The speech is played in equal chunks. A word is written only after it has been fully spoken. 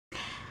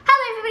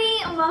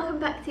and welcome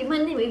back to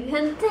Monday Movie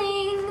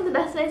Hunting, the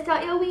best way to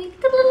start your week.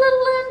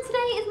 Today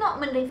is not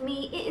Monday for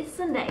me, it is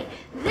Sunday.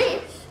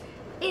 This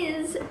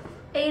is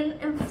an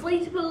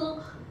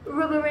inflatable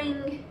rubber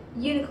ring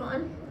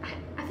unicorn.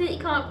 I feel like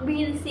you can't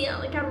really see it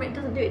on the camera, it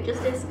doesn't do it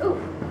justice. Oh,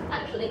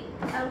 actually,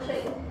 I'll show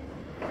you.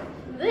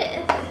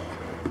 This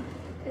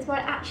is what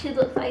it actually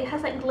looks like. It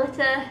has like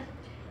glitter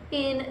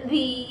in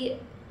the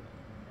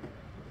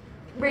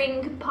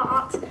ring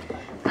part.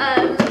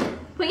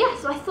 But yeah,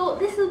 so I thought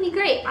this would be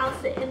great. I'll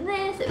sit in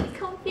this, it'll be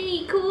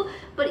comfy, cool,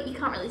 but you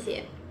can't really see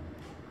it.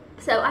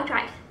 So I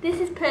tried. This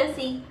is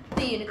Percy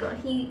the unicorn.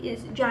 He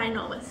is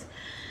ginormous.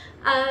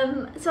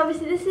 So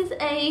obviously this is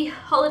a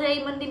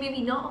holiday Monday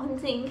movie not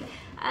hunting,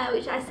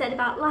 which I said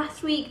about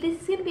last week.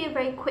 This is going to be a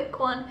very quick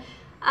one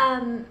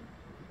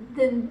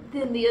than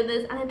the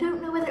others, and I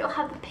don't know whether it'll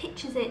have the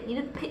pictures in, you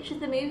know, the pictures of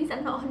the movies.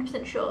 I'm not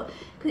 100% sure,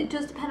 because it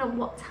does depend on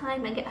what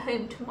time I get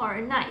home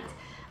tomorrow night.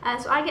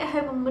 So I get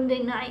home on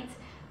Monday night,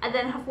 and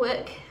then have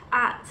work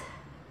at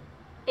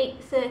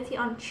 8:30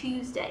 on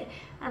Tuesday.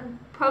 I'm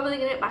probably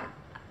going to get back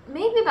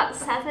maybe about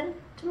 7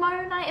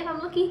 tomorrow night if I'm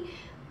lucky,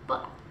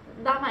 but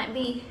that might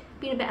be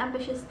being a bit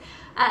ambitious.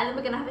 And then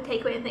we're going to have a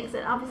takeaway and things,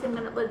 and obviously I'm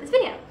going to upload this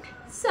video.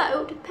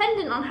 So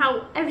depending on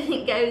how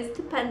everything goes,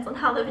 depends on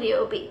how the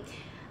video will be.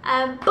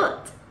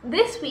 But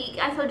this week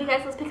I told you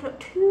guys I was picking up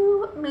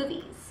 2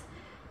 movies,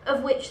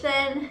 of which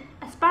then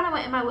a spanner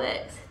went in my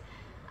works,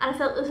 and I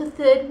felt there was a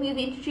 3rd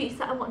movie introduced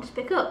that I wanted to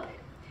pick up.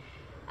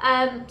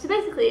 So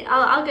basically,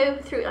 I'll go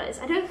through this.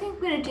 I don't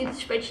think we're going to do the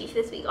spreadsheet for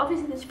this week.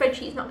 Obviously the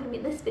spreadsheet is not going to be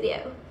in this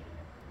video,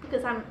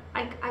 because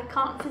I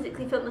can't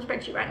physically film the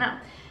spreadsheet right now,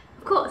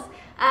 of course,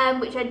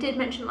 which I did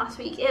mention last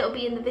week. It'll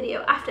be in the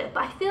video after,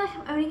 but I feel like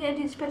I'm only going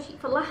to do the spreadsheet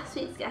for last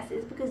week's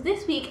guesses, because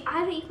this week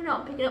I don't even know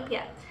what I'm picking up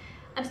yet.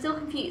 I'm still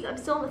confused, I'm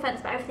still on the fence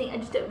about everything, I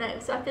just don't know,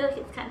 so I feel like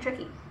it's kind of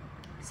tricky.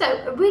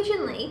 So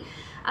originally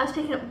I was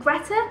picking up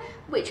Greta,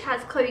 which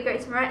has Chloe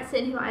Grace Moretz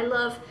in, who I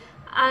love.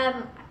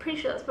 I'm pretty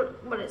sure that's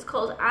what it's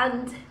called,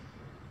 and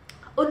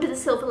Under the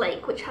Silver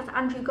Lake, which has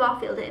Andrew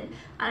Garfield in,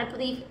 and I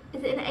believe,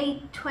 is it an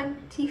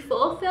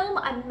A24 film?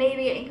 I may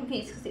be getting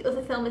confused because the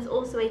other film is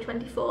also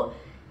A24,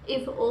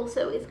 if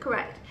also is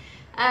correct.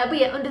 But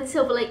yeah, Under the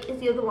Silver Lake is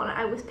the other one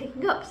I was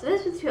picking up. So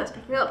those were the 2 I was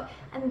picking up,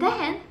 and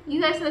then you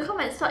guys in the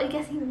comments started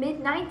guessing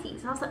mid-90s,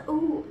 and I was like,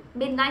 oh,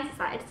 mid-90s,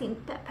 I'd seen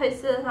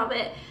posters of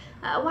it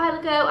a while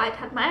ago, I'd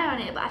had my eye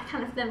on it, but I'd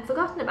kind of then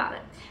forgotten about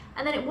it.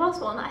 And then it was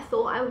one that I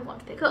thought I would want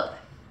to pick up.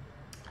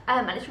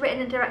 And it's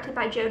written and directed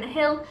by Jonah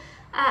Hill,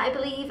 I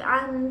believe,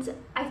 and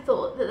I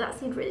thought that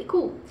seemed really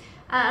cool.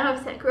 And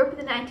obviously I grew up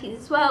in the 90s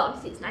as well.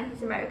 Obviously it's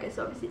 90s America,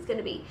 so obviously it's going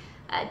to be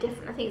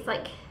different. I think it's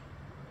like,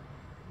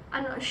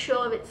 I'm not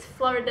sure if it's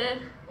Florida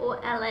or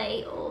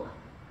LA, or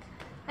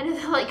I know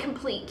they're like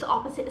complete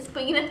opposites,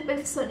 but you know, they're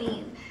both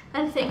sunny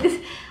and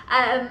things.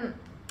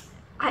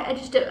 I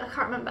just don't, I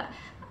can't remember.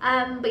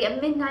 But yeah,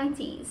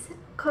 mid-90s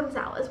comes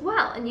out as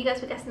well, and you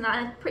guys were guessing that,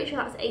 and I'm pretty sure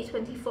that's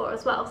A24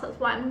 as well, so that's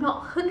why I'm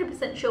not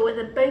 100% sure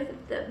whether both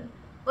of them,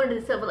 Under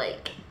the Silver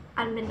Lake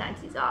and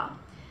mid-90s, are.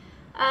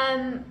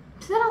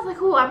 So then I was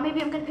like, oh,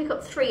 maybe I'm going to pick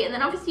up 3, and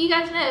then obviously you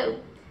guys know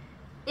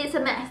it's a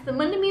mess. The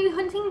Monday Movie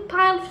Hunting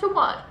pile to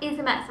watch is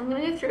a mess. I'm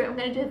going to go through it, I'm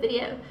going to do a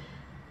video,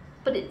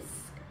 but it's,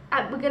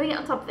 we're going to get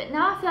on top of it.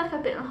 Now I feel like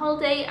I've been on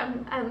holiday,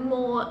 I'm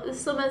more, the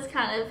summer's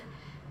kind of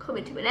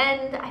coming to an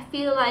end. I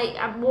feel like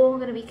I'm more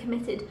going to be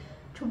committed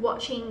to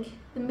watching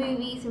the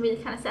movies and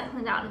really kind of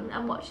settling down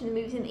and watching the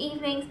movies in the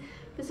evenings.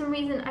 For some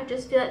reason I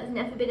just feel like there's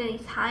never been any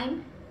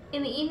time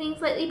in the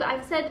evenings lately, but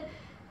I've said,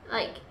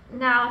 like,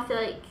 now I feel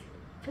like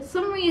for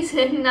some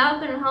reason, now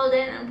I've been on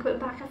holiday and I'm coming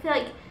back, I feel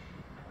like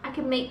I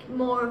can make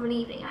more of an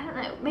evening. I don't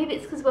know, maybe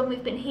it's because when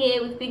we've been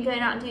here we've been going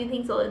out and doing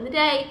things all in the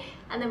day,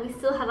 and then we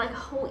still had like a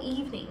whole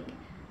evening.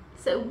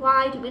 So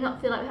why do we not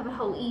feel like we have a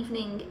whole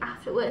evening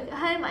after work at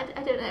home? I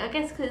don't know, I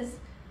guess because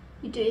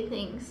you're doing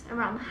things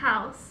around the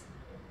house,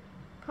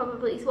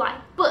 probably is why.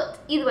 But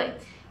either way,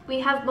 we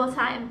have more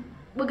time.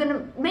 We're going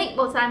to make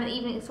more time in the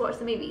evenings to watch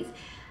the movies.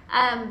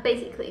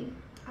 Basically,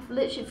 I've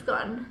literally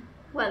forgotten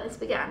where this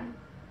began.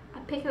 I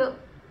pick it up,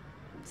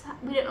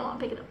 we don't know what I'm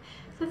picking up.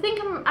 So I think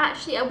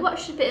I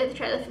watched a bit of the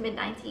trailer for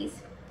mid-90s,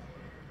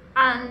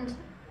 and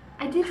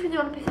I did really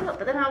want to pick it up,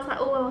 but then I was like,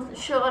 oh, I wasn't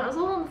sure, and I was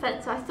all on the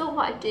fence, so I thought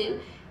what I'd do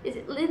is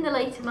in the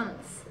later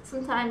months,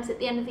 sometimes at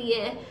the end of the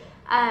year,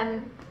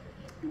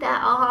 there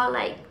are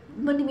like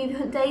Monday Movie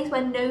Hunt days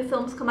when no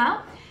films come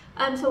out.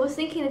 So I was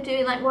thinking of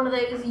doing like one of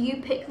those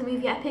you pick the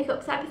movie I pick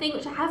up type of thing,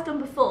 which I have done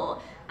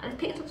before, and I've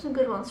picked up some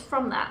good ones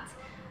from that.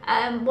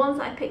 Ones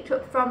that I picked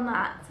up from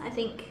that, I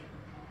think,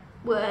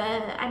 were,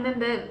 I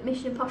remember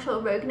Mission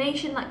Impossible Rogue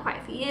Nation, like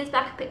quite a few years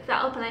back. I picked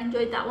that up and I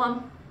enjoyed that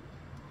one.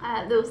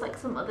 There was like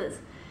some others.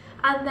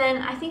 And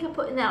then I think I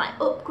put in there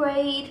like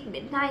Upgrade,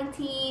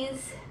 mid-90s.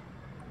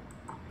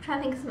 I'm trying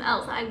to think of something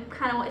else that I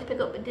kind of wanted to pick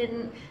up but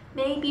didn't.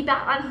 Maybe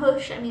Batman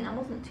Hush. I mean, I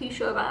wasn't too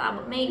sure about that,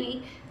 but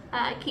maybe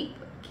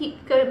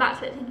keep going back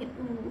to it thinking,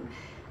 ooh.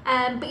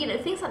 But you know,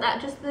 things like that,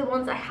 just the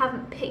ones I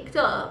haven't picked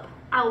up,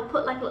 I will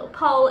put like a little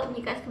poll and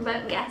you guys can vote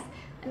and guess,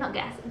 not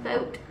guess,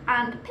 vote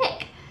and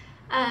pick.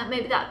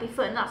 maybe that'd be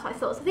fun. That's what I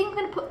thought. So I think I'm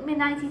going to put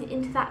mid-90s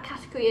into that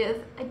category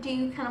of I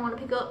do kind of want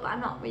to pick up, but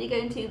I'm not really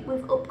going to,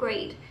 with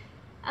Upgrade.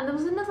 And there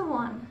was another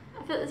one.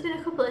 I feel like there's been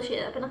a couple this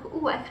year that I've been like,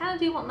 oh, I kind of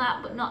do want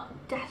that, but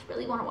not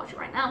desperately want to watch it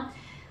right now.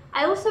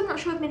 I also am not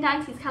sure if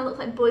mid-90s kind of looks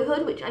like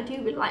Boyhood, which I do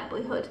really like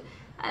Boyhood.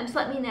 So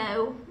let me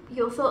know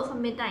your thoughts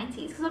on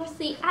mid-90s, because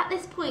obviously at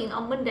this point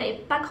on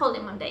Monday, Bank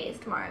Holiday Monday is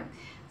tomorrow.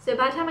 So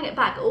by the time I get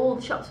back, all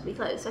the shops will be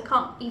closed, so I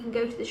can't even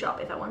go to the shop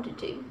if I wanted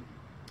to.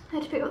 I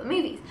had to pick up the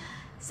movies.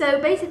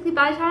 So basically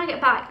by the time I get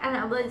back and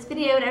I upload this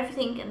video and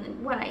everything, and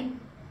then when I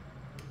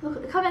look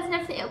at the comments and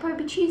everything, it'll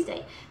probably be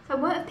Tuesday. So I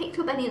won't have picked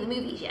up any of the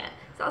movies yet.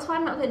 So that's why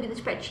I'm not going to do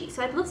the spreadsheet.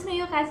 So I'd love to know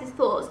your guys'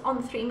 thoughts on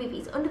the 3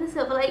 movies, Under the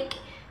Silver Lake,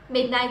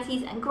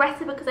 mid-90s and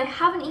Greta, because I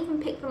haven't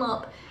even picked them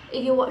up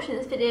if you're watching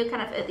this video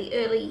kind of at the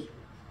early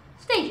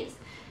stages.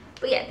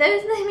 But yeah,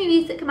 those are the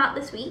movies that come out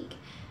this week.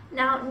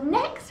 Now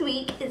next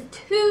week is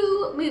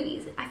 2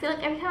 movies. I feel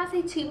like every time I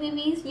say 2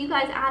 movies, you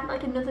guys add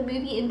like another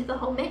movie into the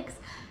whole mix.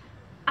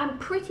 I'm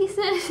pretty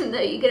certain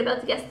though you're going to be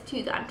able to guess the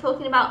 2 that I'm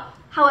talking about.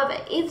 However,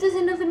 if there's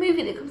another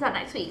movie that comes out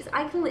next week, so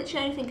I can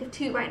literally only think of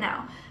 2 right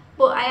now,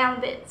 but I am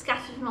a bit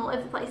scattered and all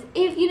over the place.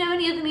 If you know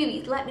any other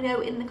movies, let me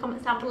know in the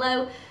comments down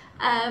below,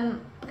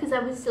 because I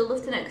would still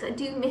love to know, because I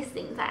do miss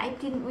things that I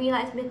didn't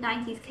realise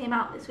mid-90s came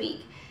out this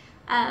week.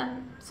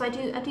 So I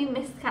do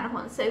miss the kind of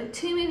ones. So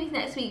 2 movies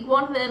next week.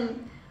 One of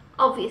them,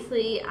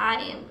 obviously, I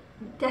am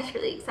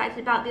desperately excited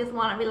about. The other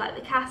one, I really like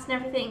the cast and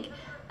everything.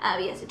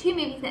 Yeah, so 2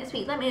 movies next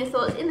week. Let me know your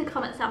thoughts in the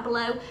comments down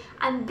below.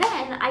 And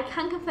then I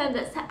can confirm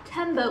that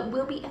September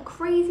will be a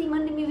crazy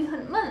Monday Movie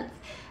Hunt month.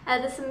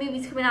 There's some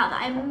movies coming out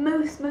that I'm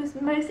most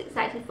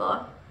excited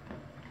for.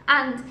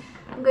 And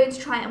I'm going to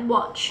try and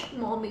watch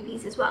more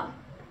movies as well.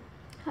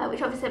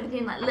 Which obviously I've been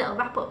doing like little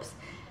wrap-ups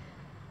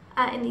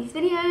in these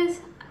videos.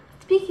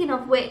 Speaking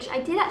of which, I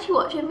did actually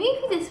watch a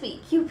movie this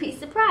week. You'll be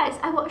surprised.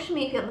 I watched a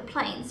movie on the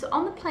plane. So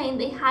on the plane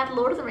they had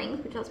Lord of the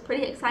Rings, which I was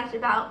pretty excited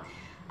about.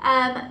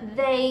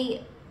 I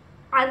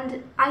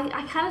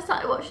kind of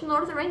started watching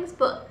Lord of the Rings,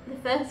 but the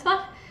first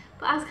one,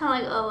 but I was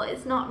kind of like, oh,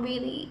 it's not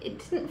really,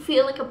 it didn't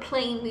feel like a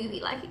plane movie,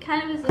 like it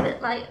kind of was a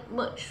bit like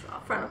much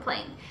from a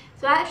plane.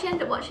 So I actually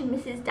ended up watching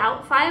Mrs.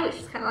 Doubtfire, which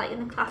is kind of like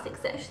in the classic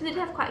section. They did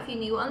have quite a few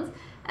new ones,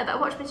 but I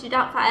watched Mrs.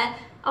 Doubtfire.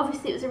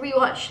 Obviously it was a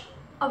rewatch,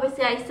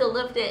 obviously I still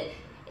loved it.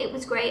 It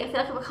was great. I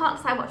feel like if I can't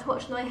decide what to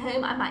watch on the way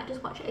home, I might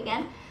just watch it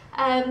again.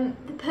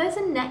 The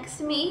person next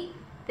to me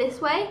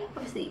this way,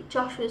 obviously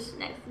Josh was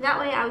next to that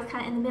way, I was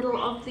kind of in the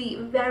middle of the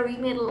very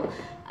middle.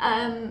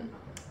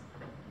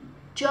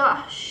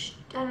 Josh,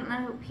 I don't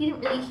know, he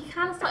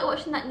kind of started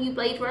watching that new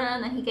Blade Runner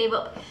and then he gave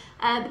up.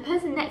 The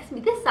person next to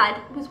me this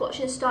side was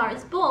watching A Star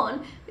Is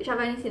Born, which I've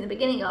only seen the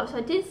beginning of, so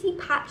I did see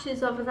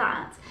patches of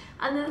that.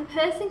 And then the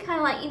person kind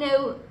of like, you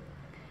know,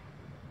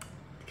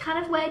 kind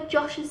of where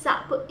Josh is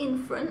sat but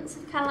in front, so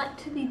kind of like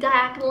to the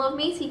diagonal of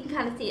me, so you can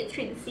kind of see it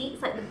through the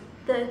seats, like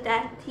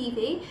their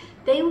TV.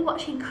 They were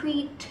watching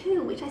Creed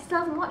 2, which I still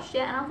haven't watched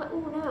yet, and I was like, oh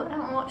no, I don't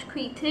want to watch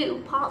Creed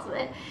 2, parts of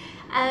it.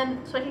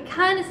 So I could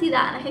kind of see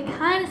that, and I could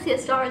kind of see A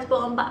Star Is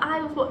Born, but I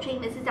was watching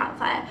Mrs.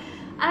 Doubtfire,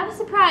 and I was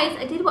surprised.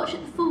 I did watch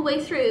it the full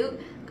way through,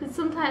 because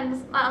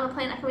sometimes like, on a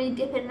plane I can really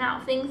dip in and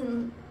out of things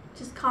and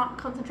just can't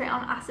concentrate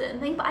on a certain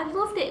thing, but I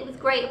loved it. It was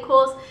great, of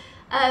course.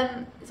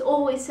 It's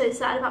always so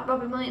sad about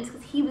Robin Williams,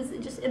 because he was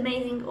just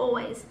amazing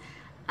always.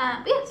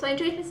 But yeah, so I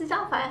enjoyed Mrs.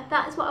 Doubtfire.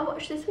 That is what I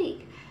watched this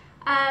week.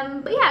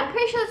 But yeah, I'm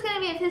pretty sure that's going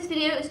to be it for this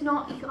video. It's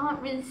not, you can't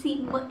really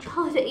see much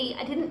holiday.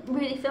 I didn't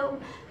really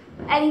film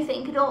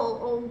anything at all,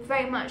 or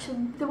very much, so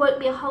there won't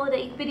be a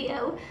holiday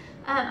video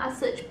as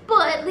such.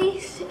 But at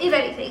least, if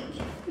anything,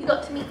 you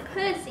got to meet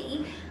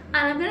Percy,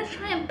 and I'm going to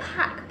try and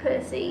pack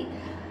Percy,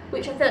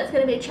 which I thought was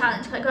going to be a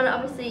challenge. I got to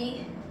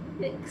obviously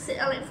sit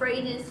on it for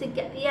ages to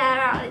get the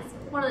air out, and it's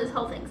one of those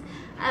whole things.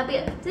 But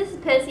yeah, this is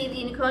Percy the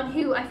unicorn,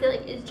 who I feel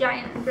like is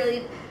giant and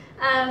brilliant.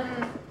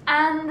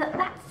 And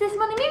that's this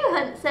Monday Movie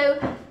Hunt.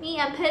 So me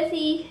and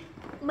Percy,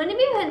 Monday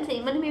Movie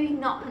hunting, Monday Movie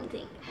not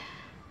hunting.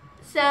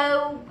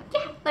 So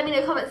yeah, let me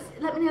know comments,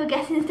 let me know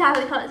guesses down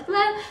in the comments below.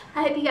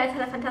 I hope you guys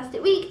had a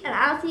fantastic week, and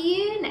I'll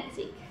see you next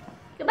week.